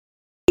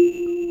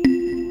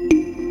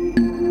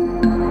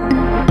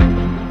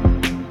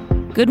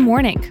Good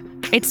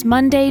morning. It's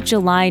Monday,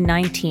 July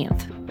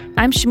 19th.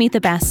 I'm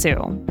Shamitha Basu.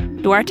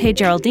 Duarte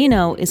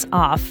Geraldino is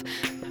off.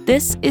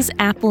 This is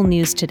Apple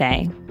News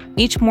Today.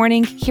 Each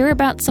morning, hear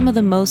about some of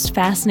the most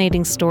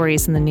fascinating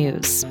stories in the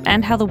news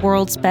and how the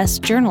world's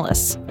best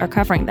journalists are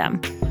covering them.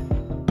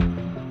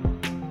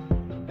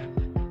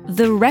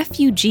 The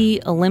refugee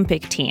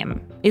Olympic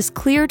team is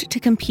cleared to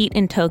compete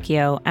in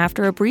Tokyo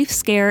after a brief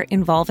scare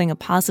involving a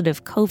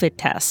positive COVID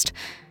test.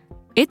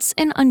 It's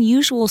an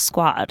unusual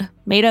squad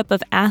made up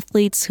of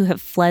athletes who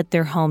have fled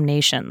their home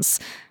nations.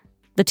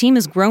 The team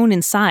has grown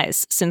in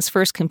size since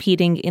first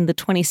competing in the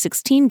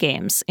 2016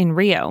 Games in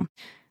Rio.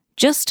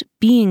 Just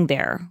being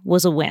there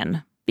was a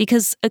win,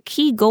 because a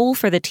key goal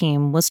for the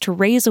team was to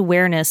raise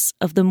awareness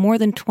of the more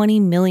than 20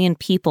 million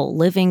people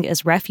living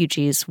as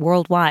refugees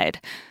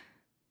worldwide.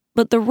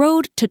 But the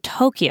road to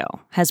Tokyo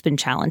has been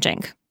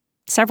challenging.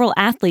 Several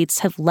athletes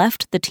have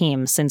left the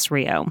team since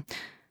Rio.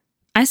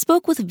 I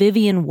spoke with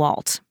Vivian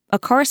Walt, a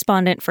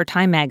correspondent for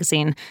Time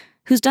magazine,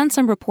 who's done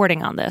some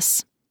reporting on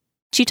this.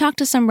 She talked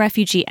to some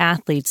refugee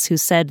athletes who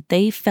said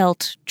they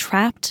felt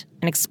trapped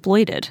and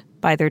exploited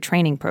by their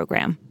training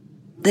program.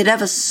 They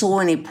never saw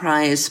any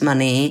prize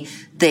money,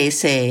 they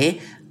say,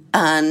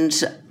 and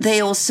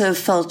they also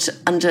felt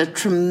under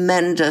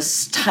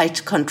tremendous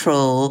tight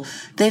control.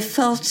 They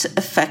felt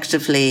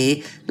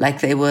effectively like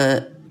they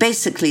were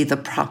basically the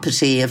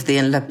property of the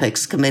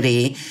Olympics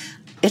Committee.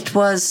 It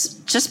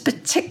was just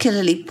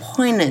particularly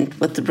poignant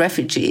with the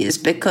refugees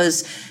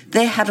because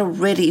they had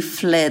already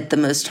fled the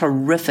most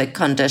horrific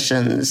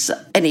conditions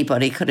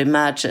anybody could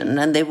imagine,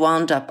 and they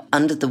wound up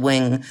under the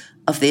wing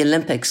of the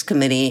Olympics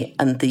Committee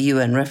and the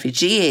UN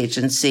Refugee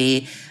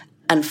Agency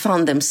and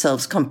found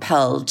themselves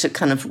compelled to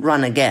kind of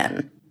run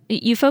again.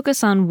 You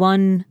focus on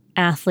one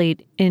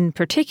athlete in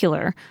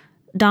particular,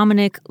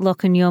 Dominic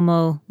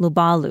Lokonyomo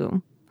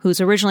Lubalu,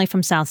 who's originally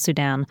from South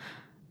Sudan.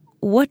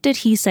 What did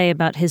he say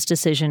about his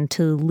decision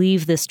to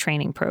leave this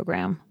training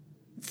program?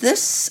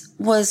 This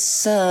was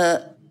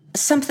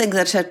something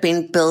that had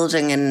been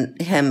building in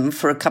him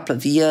for a couple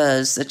of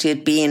years, that he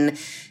had been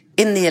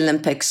in the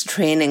Olympics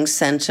Training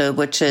Center,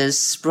 which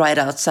is right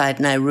outside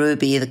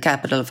Nairobi, the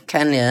capital of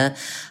Kenya.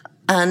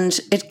 And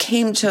it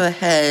came to a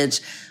head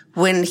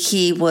when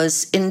he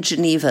was in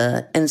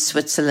Geneva in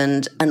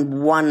Switzerland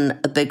and won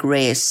a big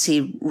race.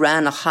 He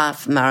ran a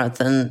half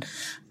marathon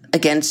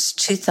against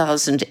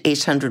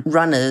 2,800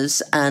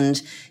 runners,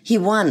 and he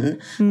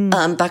won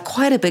by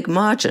quite a big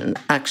margin,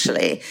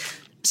 actually.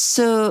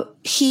 So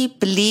he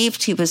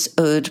believed he was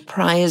owed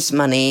prize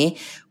money,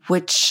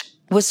 which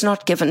was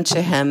not given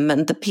to him,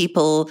 and the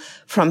people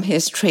from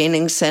his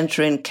training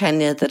center in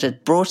Kenya that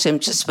had brought him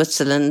to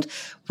Switzerland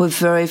were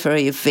very,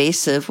 very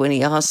evasive when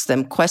he asked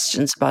them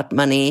questions about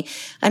money.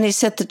 And he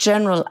said the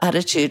general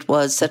attitude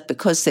was that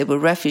because they were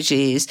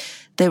refugees,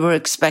 they were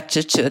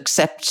expected to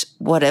accept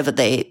whatever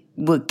they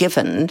were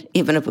given,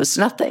 even if it was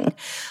nothing.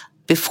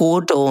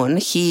 Before dawn,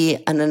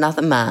 he and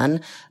another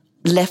man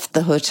left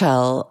the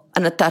hotel,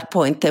 and at that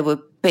point they were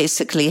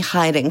basically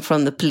hiding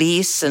from the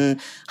police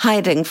and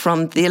hiding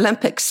from the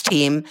Olympics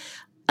team.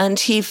 And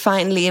he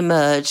finally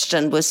emerged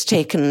and was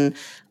taken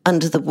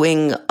under the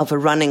wing of a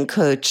running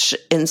coach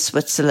in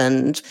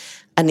Switzerland,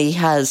 and he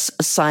has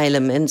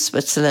asylum in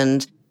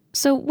Switzerland.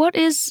 So what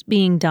is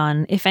being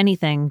done, if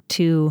anything,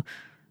 to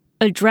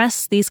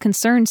address these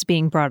concerns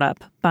being brought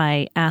up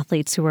by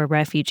athletes who are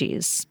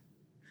refugees?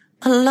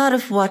 A lot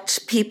of what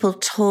people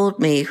told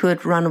me who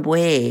had run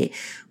away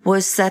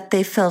was that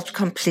they felt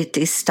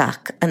completely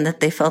stuck and that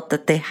they felt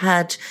that they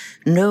had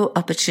no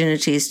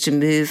opportunities to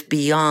move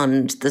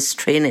beyond this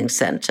training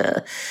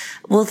center.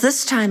 Well,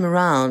 this time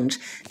around,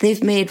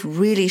 they've made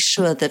really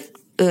sure that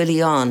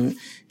early on,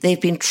 they've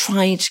been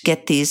trying to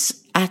get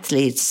these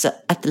athletes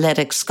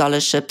athletic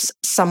scholarships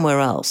somewhere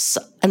else.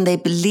 And they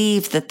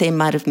believe that they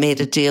might have made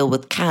a deal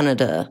with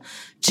Canada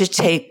to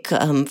take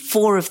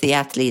 4 of the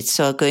athletes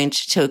who are going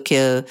to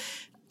Tokyo,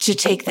 to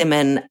take them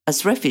in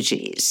as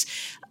refugees.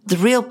 The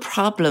real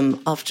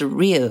problem after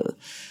Rio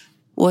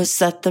was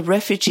that the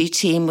refugee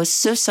team was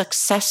so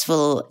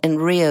successful in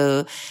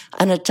Rio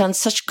and had done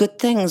such good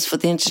things for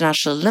the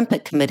International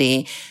Olympic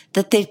Committee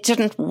that they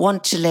didn't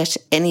want to let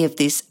any of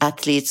these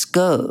athletes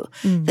go.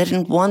 They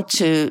didn't want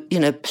to,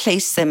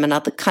 place them in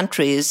other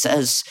countries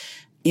as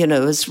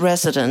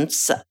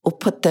residents or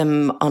put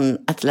them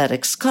on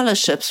athletic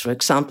scholarships, for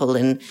example,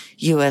 in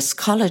US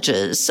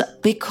colleges,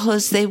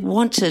 because they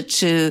wanted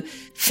to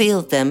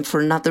field them for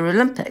another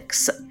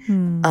Olympics.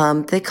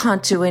 They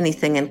can't do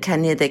anything in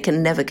Kenya. They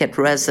can never get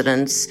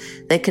residence.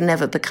 They can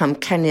never become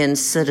Kenyan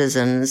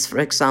citizens, for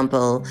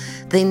example.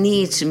 They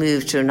need to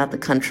move to another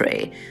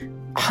country.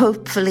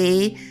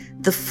 Hopefully,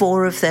 the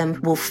 4 of them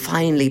will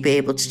finally be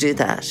able to do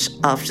that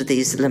after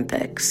these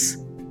Olympics.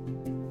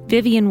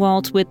 Vivian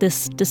Walt with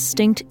this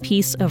distinct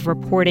piece of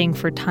reporting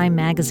for Time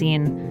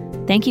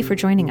magazine. Thank you for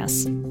joining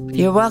us.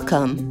 You're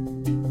welcome.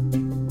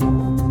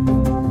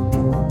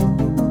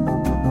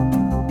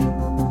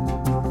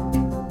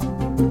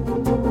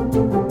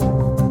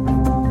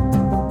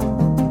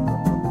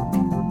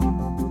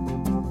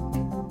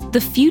 The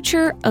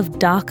future of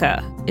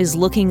DACA is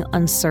looking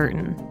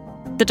uncertain.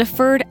 The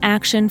Deferred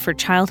Action for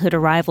Childhood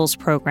Arrivals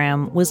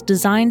program was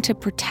designed to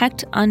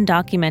protect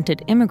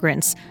undocumented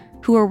immigrants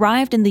who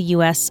arrived in the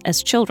U.S.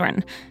 as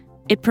children.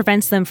 It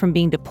prevents them from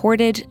being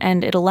deported,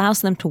 and it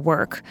allows them to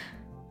work.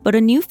 But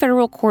a new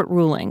federal court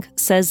ruling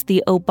says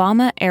the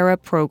Obama-era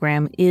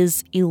program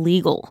is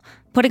illegal,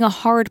 putting a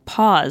hard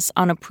pause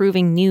on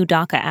approving new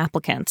DACA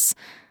applicants.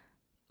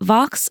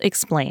 Vox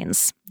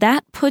explains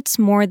that puts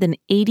more than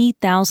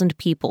 80,000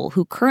 people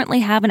who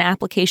currently have an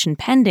application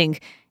pending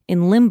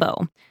in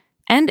limbo,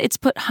 and it's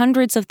put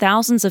hundreds of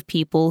thousands of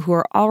people who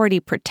are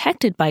already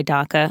protected by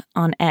DACA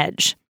on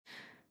edge.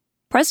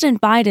 President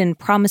Biden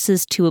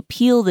promises to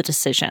appeal the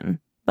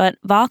decision, but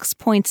Vox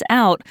points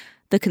out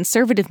the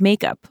conservative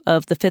makeup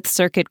of the Fifth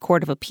Circuit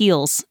Court of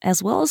Appeals,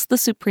 as well as the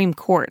Supreme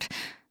Court,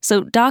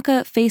 so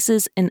DACA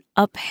faces an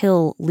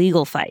uphill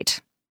legal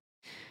fight.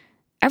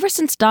 Ever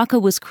since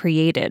DACA was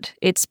created,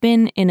 it's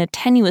been in a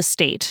tenuous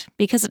state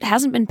because it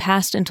hasn't been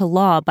passed into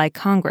law by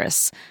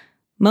Congress.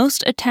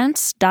 Most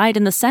attempts died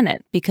in the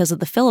Senate because of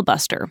the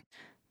filibuster.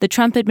 The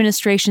Trump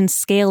administration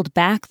scaled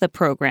back the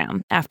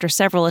program after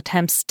several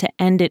attempts to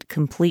end it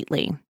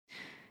completely.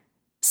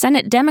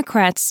 Senate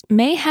Democrats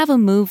may have a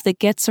move that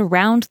gets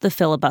around the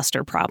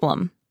filibuster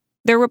problem.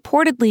 They're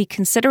reportedly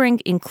considering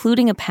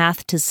including a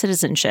path to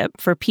citizenship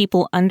for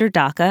people under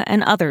DACA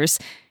and others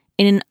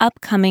in an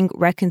upcoming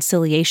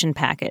reconciliation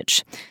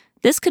package.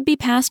 This could be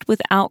passed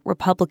without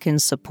Republican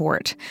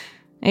support.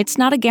 It's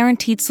not a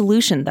guaranteed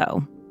solution,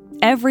 though.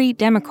 Every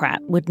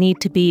Democrat would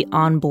need to be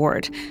on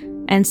board,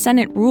 and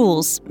Senate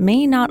rules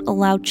may not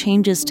allow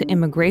changes to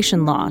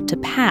immigration law to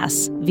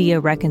pass via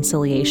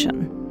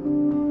reconciliation.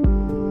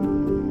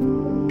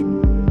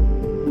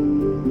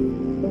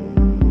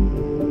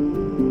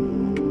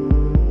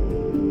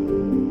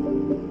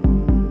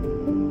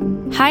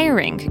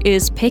 Hiring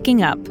is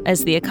picking up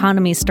as the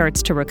economy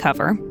starts to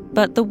recover,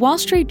 but the Wall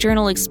Street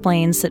Journal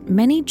explains that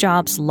many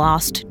jobs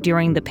lost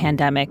during the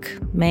pandemic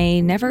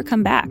may never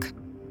come back.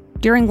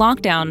 During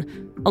lockdown,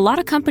 a lot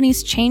of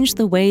companies changed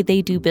the way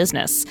they do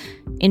business,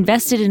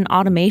 invested in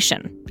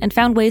automation, and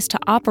found ways to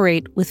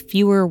operate with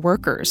fewer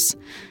workers.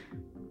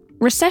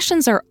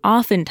 Recessions are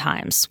often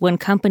times when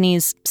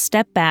companies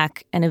step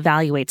back and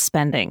evaluate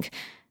spending.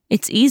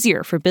 It's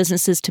easier for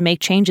businesses to make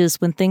changes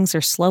when things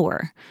are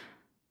slower.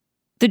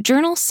 The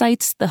Journal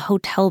cites the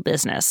hotel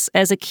business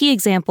as a key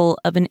example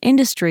of an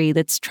industry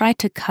that's tried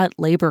to cut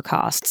labor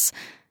costs.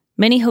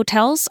 Many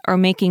hotels are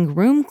making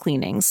room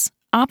cleanings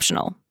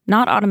optional,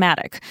 not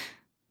automatic.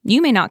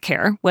 You may not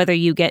care whether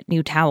you get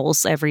new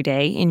towels every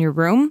day in your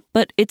room,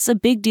 but it's a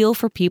big deal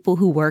for people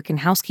who work in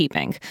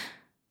housekeeping.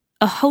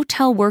 A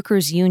hotel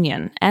workers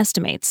union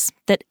estimates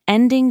that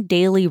ending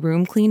daily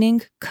room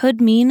cleaning could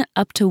mean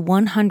up to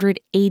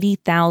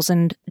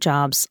 180,000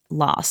 jobs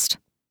lost.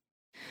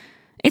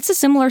 It's a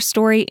similar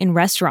story in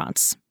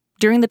restaurants.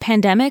 During the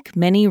pandemic,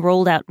 many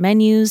rolled out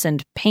menus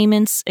and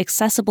payments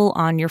accessible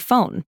on your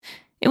phone.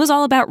 It was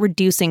all about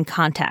reducing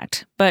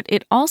contact, but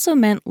it also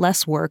meant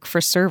less work for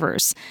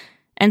servers.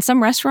 And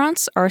some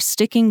restaurants are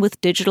sticking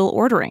with digital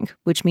ordering,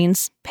 which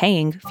means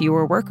paying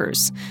fewer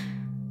workers.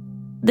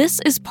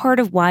 This is part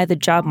of why the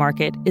job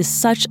market is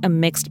such a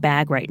mixed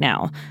bag right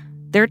now.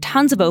 There are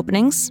tons of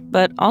openings,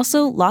 but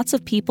also lots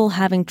of people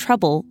having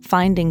trouble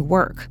finding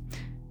work.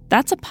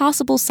 That's a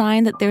possible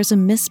sign that there's a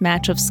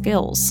mismatch of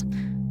skills.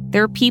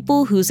 There are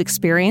people whose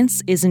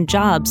experience is in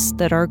jobs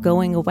that are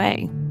going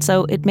away,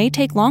 so it may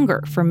take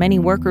longer for many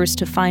workers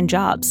to find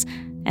jobs,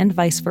 and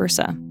vice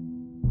versa.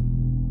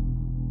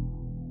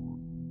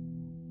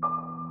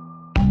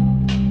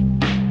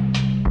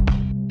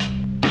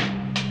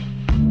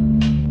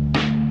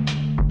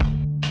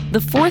 The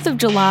 4th of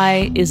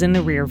July is in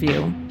the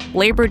rearview.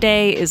 Labor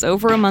Day is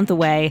over a month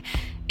away.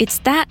 It's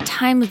that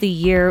time of the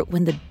year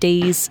when the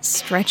days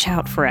stretch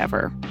out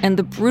forever, and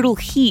the brutal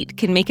heat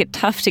can make it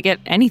tough to get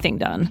anything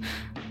done.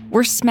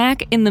 We're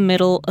smack in the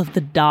middle of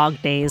the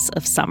dog days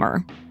of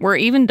summer, where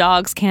even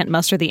dogs can't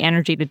muster the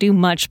energy to do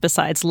much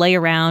besides lay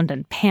around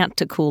and pant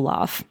to cool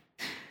off.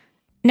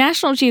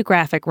 National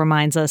Geographic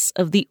reminds us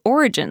of the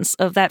origins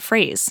of that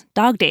phrase,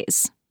 dog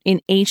days, in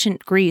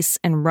ancient Greece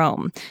and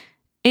Rome.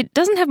 It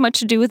doesn't have much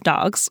to do with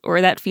dogs or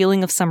that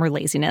feeling of summer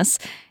laziness.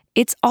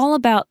 It's all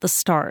about the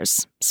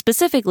stars,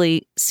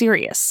 specifically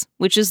Sirius,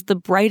 which is the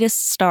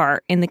brightest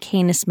star in the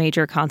Canis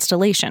Major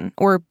constellation,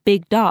 or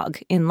Big Dog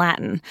in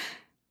Latin.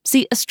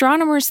 See,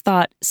 astronomers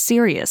thought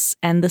Sirius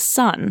and the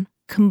sun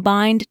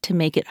combined to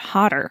make it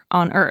hotter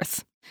on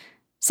Earth.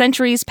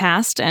 Centuries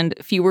passed and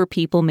fewer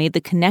people made the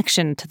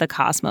connection to the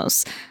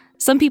cosmos.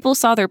 Some people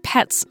saw their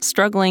pets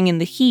struggling in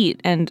the heat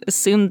and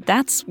assumed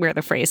that's where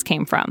the phrase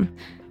came from.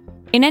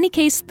 In any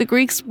case, the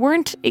Greeks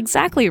weren't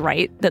exactly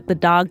right that the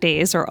dog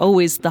days are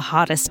always the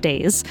hottest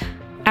days.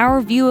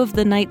 Our view of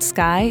the night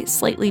sky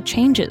slightly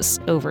changes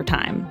over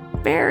time,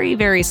 very,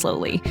 very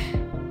slowly.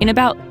 In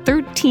about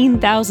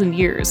 13,000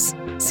 years,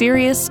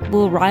 Sirius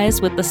will rise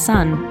with the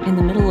sun in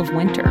the middle of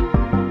winter.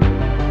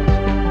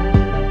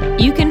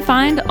 You can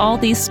find all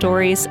these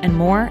stories and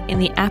more in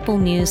the Apple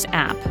News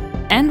app.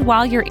 And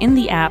while you're in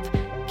the app,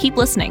 keep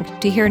listening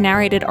to hear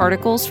narrated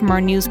articles from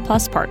our News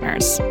Plus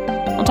partners.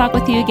 I'll talk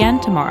with you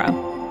again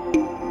tomorrow.